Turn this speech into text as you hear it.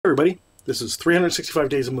Everybody, this is 365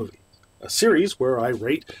 Days of Movie, a series where I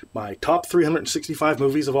rate my top 365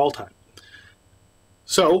 movies of all time.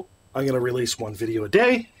 So, I'm going to release one video a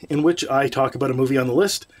day in which I talk about a movie on the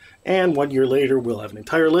list, and 1 year later we'll have an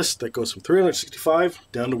entire list that goes from 365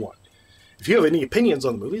 down to 1. If you have any opinions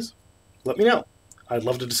on the movies, let me know. I'd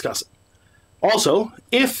love to discuss it. Also,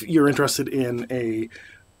 if you're interested in a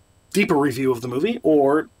deeper review of the movie,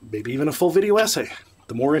 or maybe even a full video essay,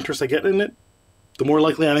 the more interest I get in it, the more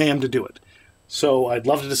likely I am to do it. So I'd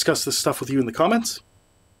love to discuss this stuff with you in the comments.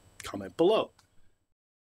 Comment below.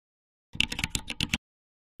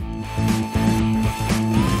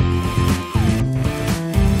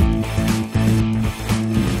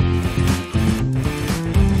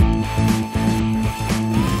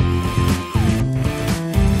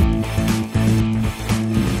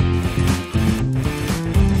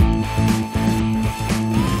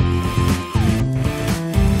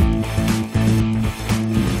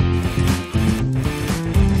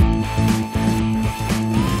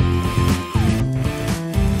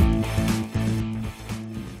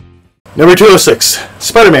 Number 206,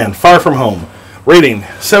 Spider-Man Far From Home, rating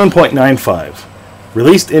 7.95,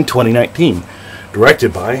 released in 2019,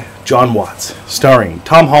 directed by Jon Watts, starring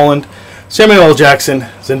Tom Holland, Samuel L. Jackson,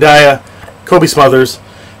 Zendaya, Cobie Smulders,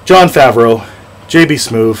 Jon Favreau, J.B.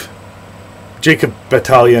 Smoove, Jacob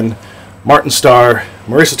Batalon, Martin Starr,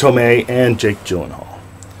 Marisa Tomei, and Jake Gyllenhaal.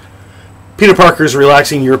 Peter Parker's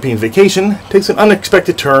relaxing European vacation takes an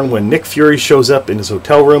unexpected turn when Nick Fury shows up in his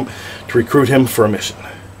hotel room to recruit him for a mission.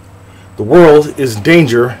 The world is in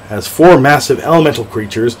danger as 4 massive elemental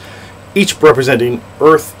creatures, each representing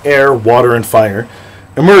earth, air, water, and fire,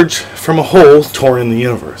 emerge from a hole torn in the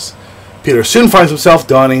universe. Peter soon finds himself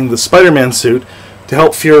donning the Spider-Man suit to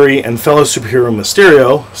help Fury and fellow superhero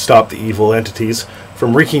Mysterio stop the evil entities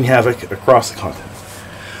from wreaking havoc across the continent.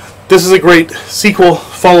 This is a great sequel,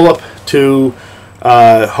 follow-up to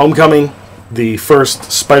Homecoming, the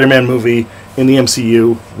first Spider-Man movie in the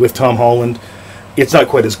MCU with Tom Holland. It's not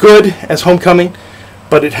quite as good as Homecoming,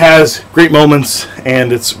 but it has great moments,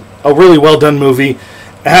 and it's a really well done movie. It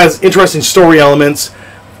has interesting story elements.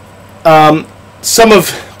 Some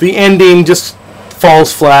of the ending just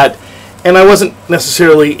falls flat, and I wasn't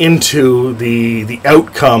necessarily into the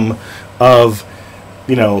outcome of,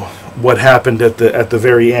 what happened at the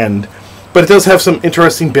very end. But it does have some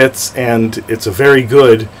interesting bits, and it's a very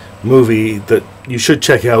good movie that you should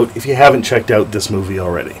check out if you haven't checked out this movie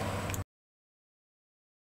already.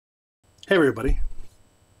 Hey everybody,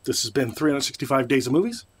 this has been 365 Days of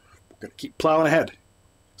Movies. We're going to keep plowing ahead.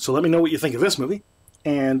 So let me know what you think of this movie,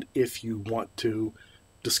 and if you want to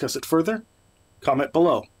discuss it further, comment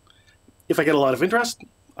below. If I get a lot of interest,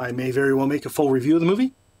 I may very well make a full review of the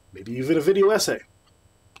movie, maybe even a video essay.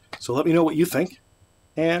 So let me know what you think,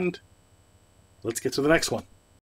 and let's get to the next one.